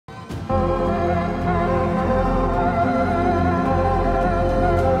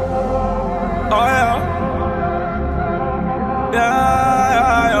Oh yeah.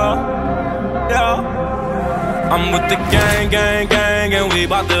 I'm with the gang, and we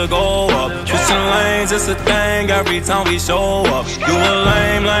bout to go up. Switching lanes, it's a thing every time we show up. You a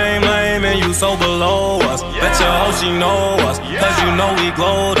lame, and you so below us. Bet your hoe she know us, cause you know we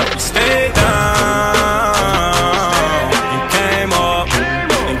glowed up. You stayed down, and came up,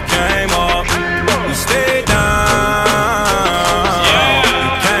 and came up. You stayed down,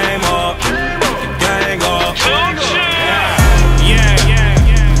 and came up, and gang up.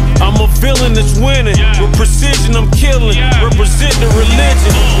 I'm a villain that's winning. With precision, I'm killing. Represent the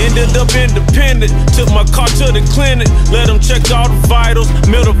religion. Ended up independent. Took my car to the clinic. Let them check all the vitals.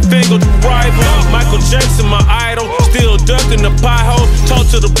 Middle finger to rival. Michael Jackson, my idol. Still ducking the pothole. Talk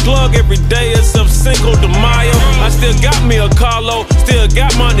to the plug every day except Cinco de Mayo. I still got me a Carlo. Still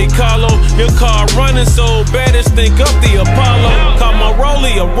got Monte Carlo. Your car running so bad it's think up the Apollo. Call my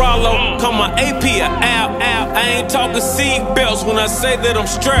Rollie a Rollo. Call my AP a Al. I ain't talking seat belts when I say that I'm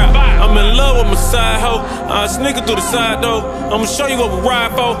strapped. I'm in love with my side hoe. I sneaking through the side door. I'ma show you what we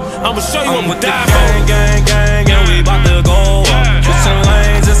ride for. I'ma show you what we die for. Gang, and we bout to go up. Switching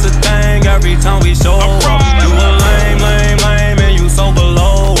lanes, it's a thing every time we show up. You a lame, and you so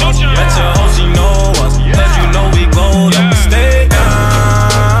below us. Bet your hoe she know us, cause you know we glowed up. Stay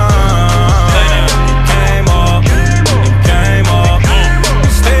down, came up, came up.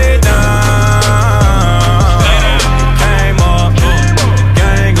 Stay down, came up,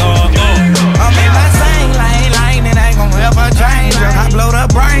 gang up. I'm in my same lane, it ain't gon' ever change. I blow the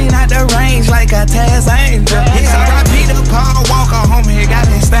brain out the range like a Taz Angel. Yeah, I got Peter Paul Walker home here, got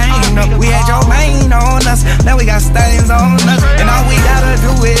it stained up. We had your main on us, now we got stains on us. And all we gotta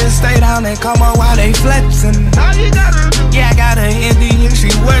do is stay down and come up while they flexing. Yeah, I got a Indian, she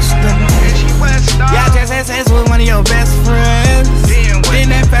Western. Yeah, I just had sex with one of your best friends. Then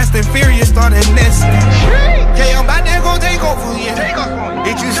that Fast and Furious started nesting. Yeah, I'm about to go take over, yeah.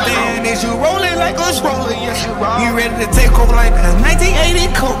 Did you stand? Is you rolling like a stroller? Yes, you are. You ready to take over like that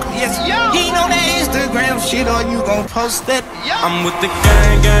 1980 Coke? Yes, you ain't on that Instagram shit or you gon' post that? I'm with the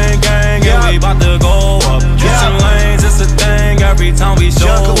gang, and we bout to go up. Switching lanes, it's a thing every time we show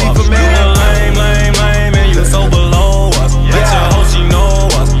up. You a lame, and you so below us. Bet your hoe she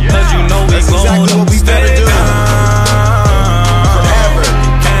know us, cause you know we glowed up. Stay down, forever.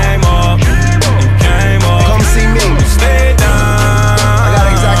 Came up, came up. Come see me. Stay down, I got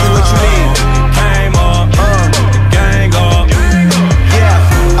exactly what you need. Came up, gang up.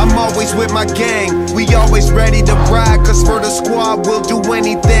 Yeah, I'm always with my gang. We always ready to ride, cause for the squad we'll do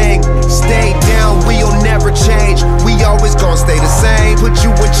anything. Stay down, we'll never change. We always gon' stay the same. Put you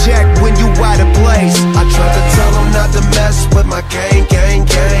in check when you out of place. I tried to tell them not to mess with my gang.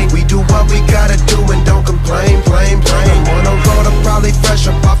 We do what we gotta do and don't complain. I'm on a road, I'm probably fresh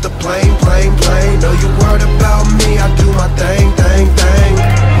up off the plane. Know you worried about me, I do my thing.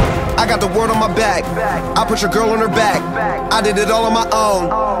 I got the word on my back. I put your girl on her back. I did it all on my own.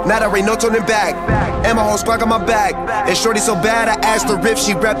 Now there ain't no turning back. And my whole squad got my back. And shorty so bad, I asked her if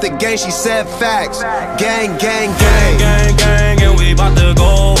she rep the gang. She said facts. Gang. And we bout to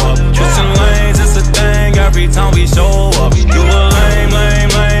go up. Switching lanes, it's a thing every time we show up. You a lame,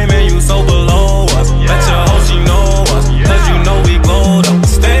 and you so below us. Bet your hoe she know us, cause you know we glowed up.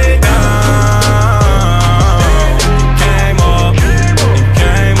 Stay down, came up,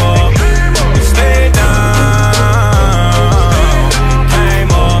 came up. Stay down,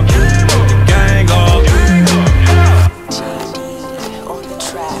 came up, gang up. JD on the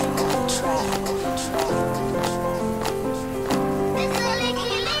track.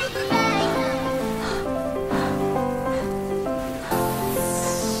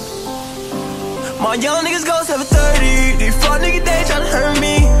 My young niggas go 730. These fuck niggas, they tryna hurt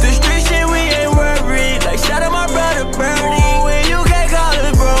me. The street shit, we ain't worried. Like shout out my brother Bernie. When you can't call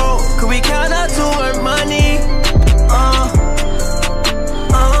us bro, cause we count out to earn money.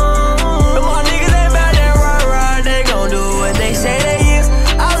 But my niggas ain't bad, they rah-rah. They gon' do what they say they is.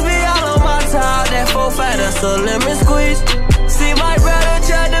 I'll be all on my top. That 4-5, that's a lemon squeeze. See my brother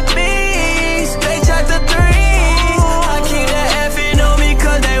try the beast. They tried the 3. I keep that effing on me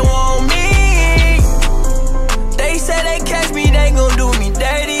cause they want me. They say they catch me, they gon' do me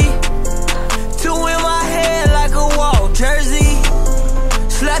dirty.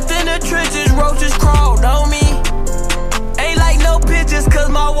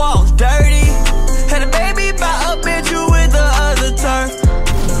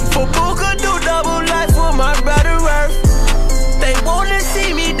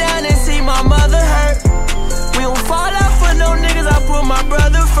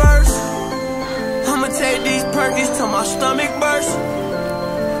 take these perkies till my stomach burst.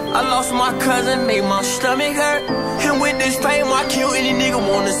 I lost my cousin, made my stomach hurt. And with this pain, I kill any nigga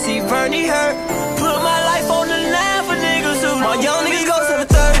wanna see Bernie hurt. Put my life on the line for niggas who my young niggas go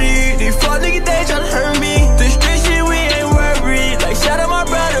 730. These fuck niggas, they tryna hurt me. The street shit, we ain't worried. Like shout out my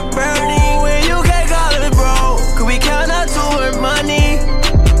brother Bernie. When you can't call it bro, cause we count out to earn money.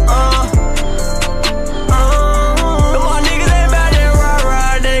 But my niggas ain't bad, they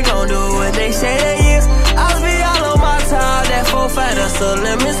rah-rah. They gon' do what they say they is. I'll be all on my time. That 4-5, that's a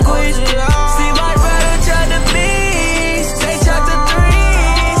lemon squeeze. See my brother try to beast. They shot the 3.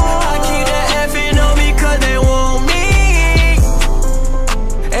 I keep that effing on me cause they want me.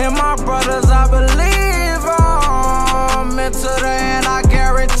 And my brothers, I believe until the end, I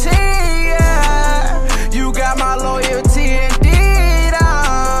guarantee, yeah. You got my loyalty indeed.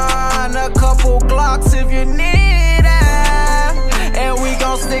 A couple Glocks if you need it. And we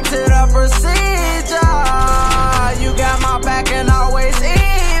gon' stick to the procedure. You got my back and always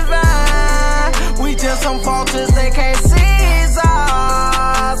even. We just some vultures, they can't seize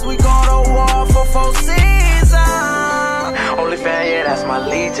us. We go to war for 4 seasons. Only fan, yeah, that's my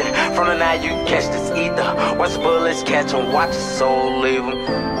legion. From the night you catch this ether. Once the bullets catch 'em, watch the soul leave 'em.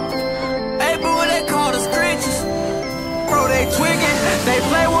 Hey, boo, they call the screeches. Bro, they twiggin', they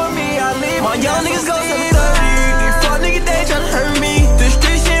play with me, I leave. My young niggas go 730. These fuck niggas, they tryna hurt me. The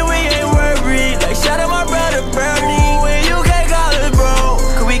street shit, we ain't worried. Like shout out my brother Bernie. When you can't call it bro,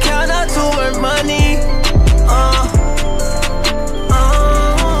 cause we count out to earn money.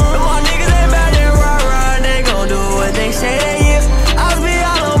 But my niggas ain't bad, they rah-rah. They gon' do what they say they is. I'll be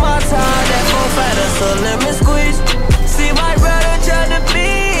all on my time. That 4-5, that's a lemon squeeze. See my brother try to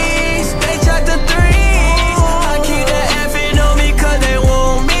beast. They tried to 3. I keep that effing on me cause they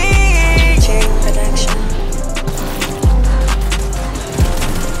want me. J Production.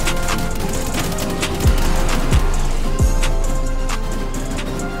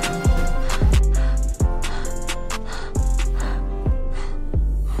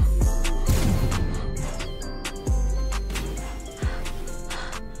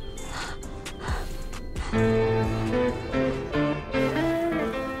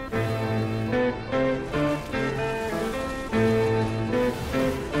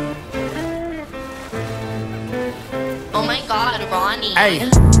 Oh my god, Ronnie.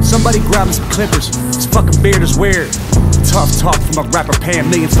 Hey, somebody grab me some clippers. This fucking beard is weird. Tough talk from a rapper paying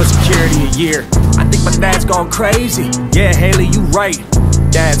millions for security a year. I think my dad's gone crazy. Yeah, Haley, you right.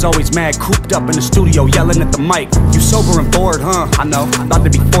 Dad's always mad, cooped up in the studio, yelling at the mic. You sober and bored, huh? I know. About to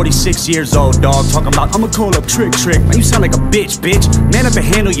be 46 years old, dog. Talking about, I'ma call up Trick. Man, you sound like a bitch. Man up and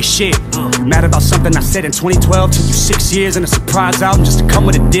handle your shit. You mad about something I said in 2012? Took you 6 years and a surprise album just to come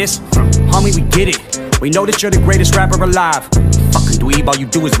with a diss? Homie, we get it. We know that you're the greatest rapper alive. Fucking dweeb, all you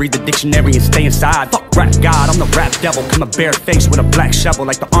do is read the dictionary and stay inside. Fuck rap god, I'm the rap devil. Come a bare face with a black shovel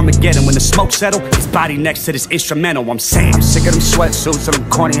like the Armageddon. When the smoke settle, his body next to this instrumental. I'm saying, I'm sick of them sweatsuits and them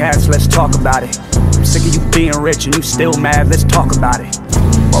corny hats, let's talk about it. I'm sick of you being rich and you still mad, let's talk about it.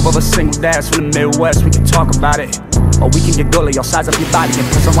 Both of us single dads from the Midwest, we can talk about it. Or we can get gully, I'll size up your body and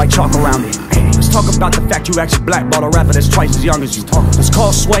put some white chalk around it. Let's talk about the fact you actually blackballed a rapper that's twice as young as you. Let's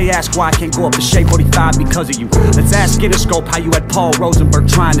call Sway, ask why I can't go up to Shea 45 because of you. Let's ask Interscope how you had Paul Rosenberg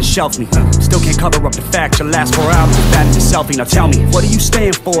trying to shelf me. Still can't cover up the fact your last 4 albums is bad as a selfie. Now tell me, what do you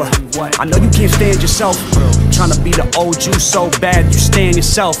stand for? I know you can't stand yourself. Trying to be the old you so bad you stand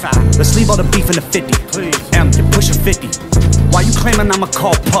yourself. Let's leave all the beef in the 50. M, you're pushing 50. Why you claiming I'ma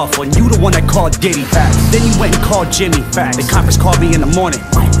call Puff when you the one that called Diddy? Then you went and called Jimmy. They conference called me in the morning.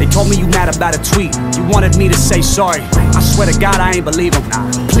 They told me you mad about a tweet. You wanted me to say sorry. I swear to God I ain't believe him.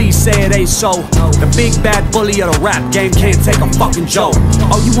 Please say it ain't so. The big bad bully of the rap game can't take a fucking joke.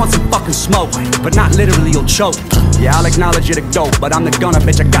 Oh, you want some fucking smoke, but not literally, you'll choke. Yeah, I'll acknowledge you're the dope, but I'm the gunner,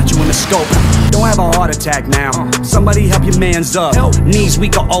 bitch, I got you in the scope. Don't have a heart attack now. Somebody help your mans up. Knees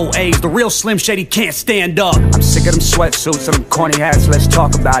weak or old age, the real Slim Shady can't stand up. I'm sick of them sweatsuits and them corny hats, let's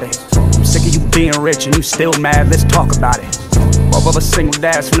talk about it. I'm sick of you being rich and you still mad, let's talk about it. Both of us single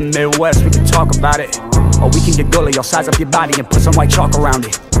dads from the Midwest, we can talk about it. Or we can get gully, I'll size up your body and put some white chalk around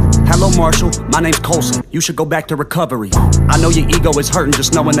it. Hello Marshall, my name's Colson, you should go back to recovery. I know your ego is hurting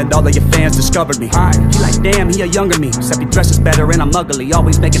just knowing that all of your fans discovered me. He like, damn, he a younger me, except he dresses better and I'm ugly,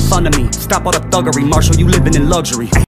 always making fun of me. Stop all the thuggery, Marshall, you living in luxury.